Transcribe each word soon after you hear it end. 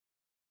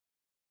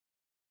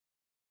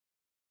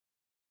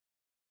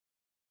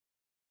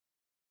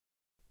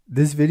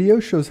This video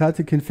shows how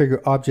to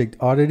configure object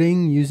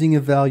auditing using a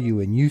value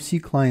in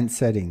UC client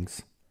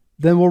settings.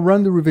 Then we'll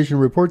run the revision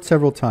report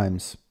several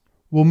times.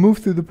 We'll move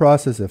through the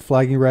process of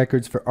flagging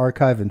records for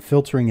archive and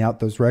filtering out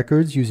those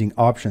records using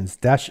options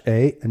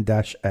 -A and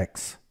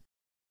 -X.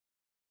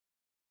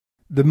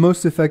 The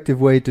most effective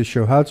way to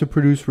show how to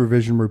produce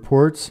revision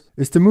reports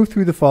is to move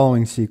through the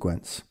following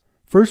sequence.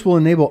 First, we'll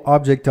enable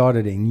object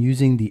auditing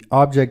using the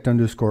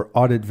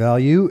object_audit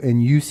value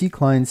in UC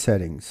client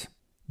settings.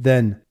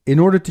 Then, in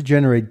order to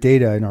generate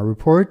data in our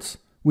reports,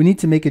 we need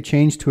to make a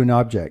change to an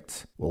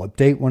object. We'll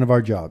update one of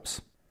our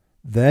jobs.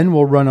 Then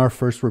we'll run our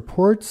first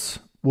reports.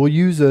 We'll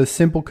use a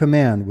simple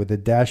command with a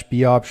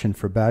 -B option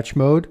for batch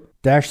mode,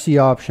 -C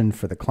option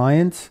for the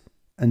client,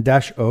 and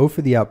 -O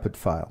for the output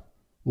file.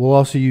 We'll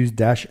also use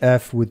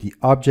 -F with the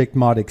object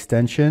mod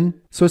extension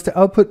so as to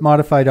output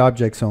modified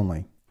objects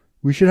only.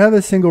 We should have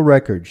a single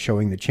record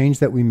showing the change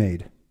that we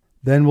made.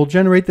 Then we'll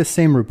generate the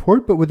same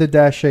report but with a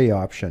 -A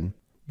option.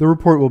 The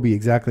report will be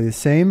exactly the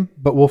same,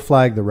 but we'll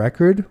flag the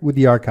record with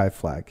the archive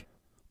flag.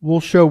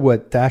 We'll show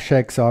what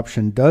 -X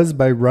option does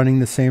by running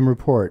the same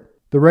report.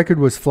 The record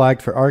was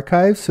flagged for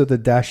archive, so the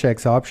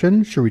 -X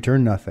option should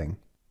return nothing.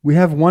 We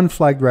have one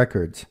flagged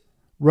record.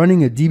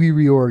 Running a db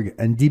reorg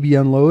and db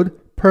unload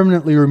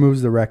permanently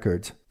removes the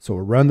records, so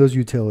we'll run those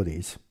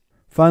utilities.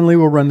 Finally,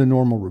 we'll run the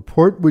normal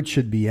report, which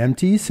should be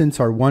empty since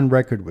our one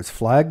record was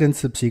flagged and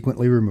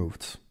subsequently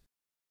removed.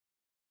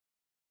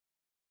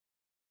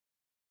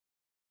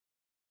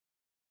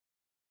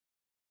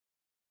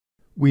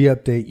 We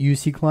update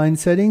UC client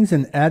settings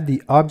and add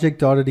the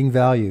object auditing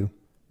value.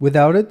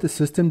 Without it, the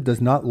system does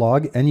not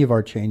log any of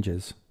our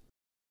changes.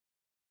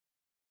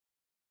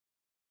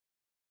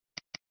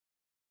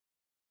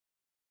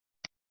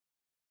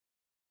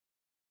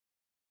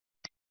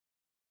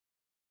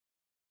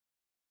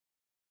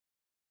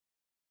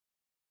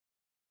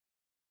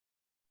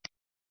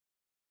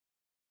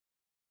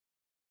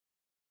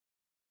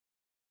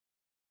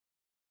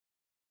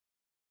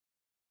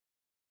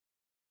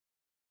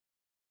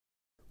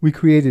 We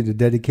created a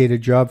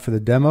dedicated job for the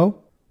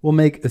demo. We'll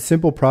make a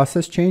simple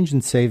process change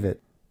and save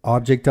it.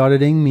 Object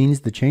auditing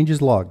means the change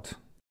is logged.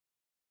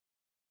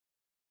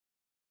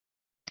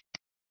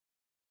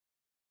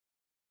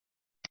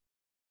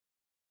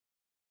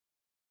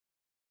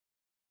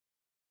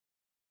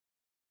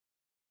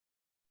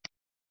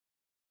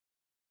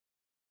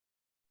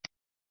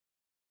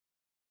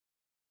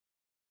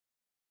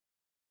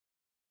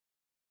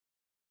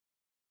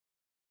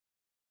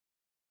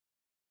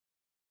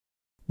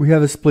 We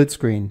have a split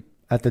screen.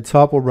 At the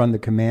top we'll run the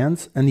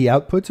commands, and the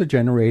outputs are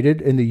generated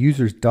in the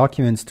user's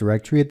documents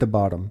directory at the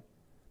bottom.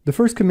 The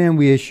first command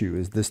we issue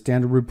is the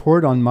standard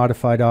report on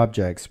modified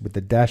objects with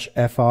the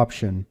 -F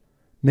option.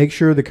 Make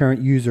sure the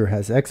current user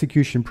has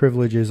execution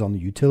privileges on the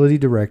utility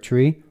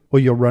directory, or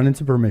you'll run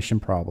into permission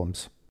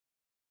problems.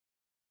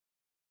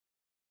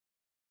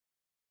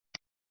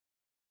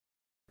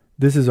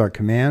 This is our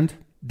command.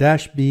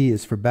 -B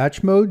is for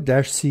batch mode,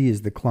 -C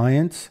is the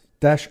client,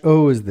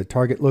 -O is the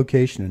target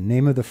location and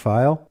name of the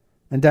file,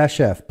 and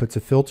 -F puts a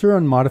filter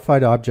on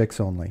modified objects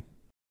only.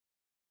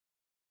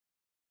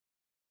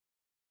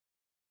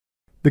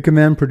 The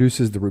command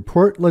produces the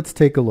report. Let's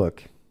take a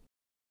look.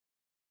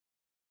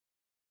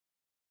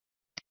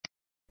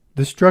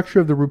 The structure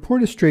of the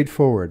report is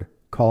straightforward.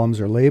 Columns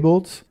are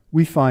labeled.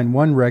 We find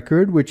one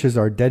record, which is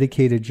our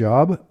dedicated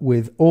job,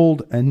 with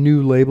old and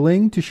new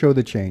labeling to show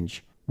the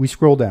change. We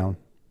scroll down.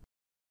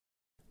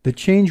 The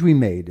change we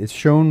made is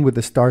shown with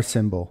the star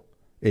symbol.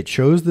 It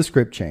shows the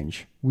script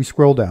change. We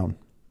scroll down.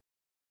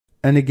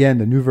 And again,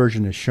 the new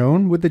version is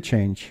shown with the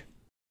change.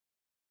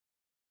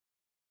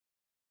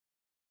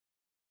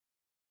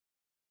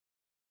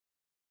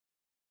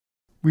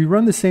 We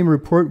run the same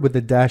report with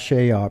the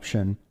 -A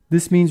option.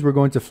 This means we're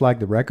going to flag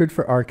the record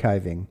for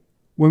archiving.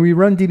 When we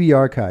run db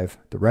archive,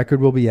 the record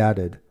will be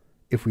added.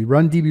 If we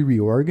run db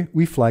reorg,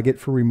 we flag it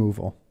for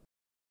removal.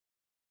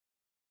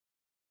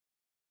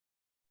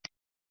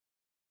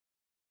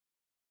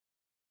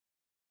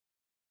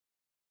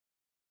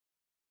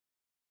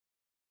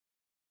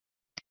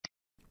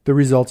 The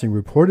resulting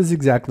report is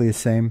exactly the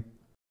same.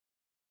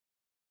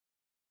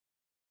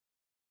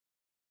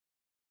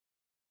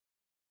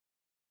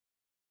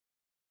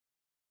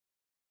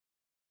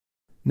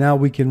 Now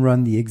we can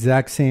run the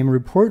exact same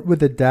report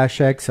with the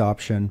 -X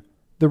option.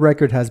 The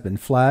record has been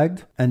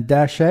flagged, and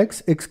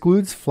 -X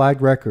excludes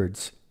flagged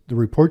records. The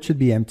report should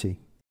be empty.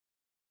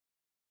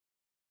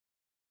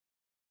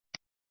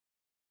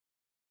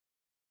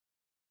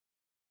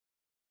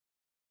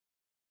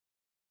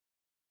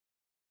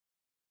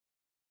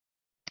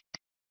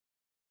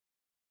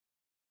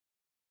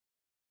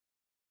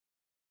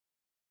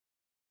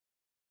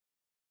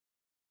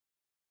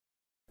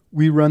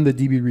 We run the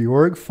db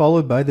reorg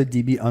followed by the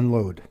db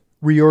unload.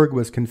 Reorg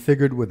was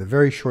configured with a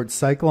very short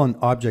cycle on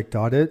object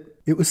audit.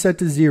 It was set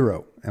to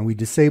 0, and we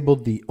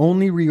disabled the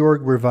only reorg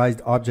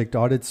revised object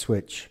audit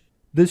switch.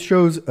 This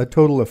shows a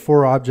total of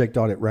 4 object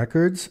audit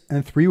records,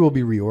 and 3 will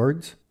be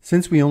reorged,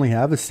 since we only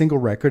have a single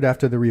record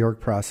after the reorg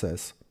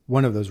process.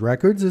 One of those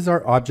records is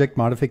our object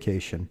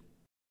modification.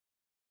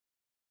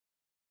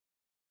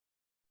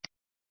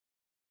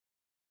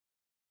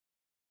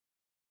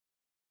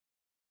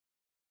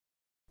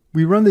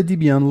 We run the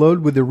DB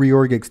unload with the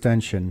reorg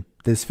extension.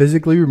 This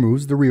physically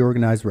removes the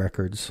reorganized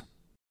records.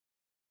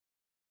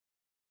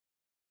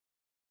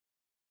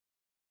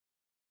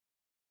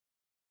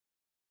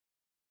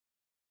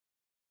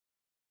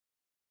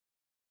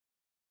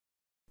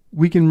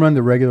 We can run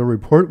the regular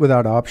report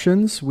without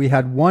options. We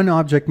had one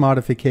object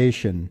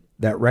modification.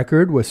 That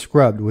record was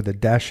scrubbed with a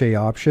 -A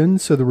option,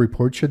 so the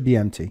report should be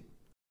empty.